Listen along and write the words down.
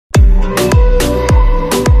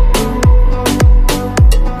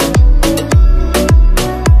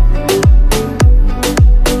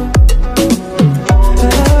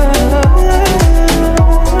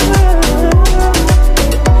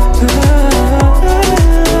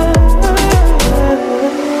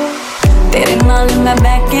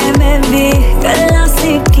भी गल्लां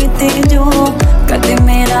सीखी ते जो कदे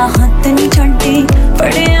मेरा हाथ नहीं छड्डी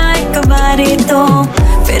पड़िया एक बारी तो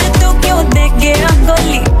फिर तू क्यों दे गया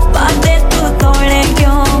गोली बातें तू तोड़े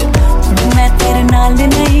क्यों मैं तेरे नाल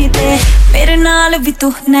नहीं ते मेरे नाल भी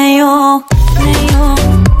तू नहीं हो नहीं हो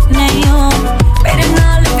नहीं हो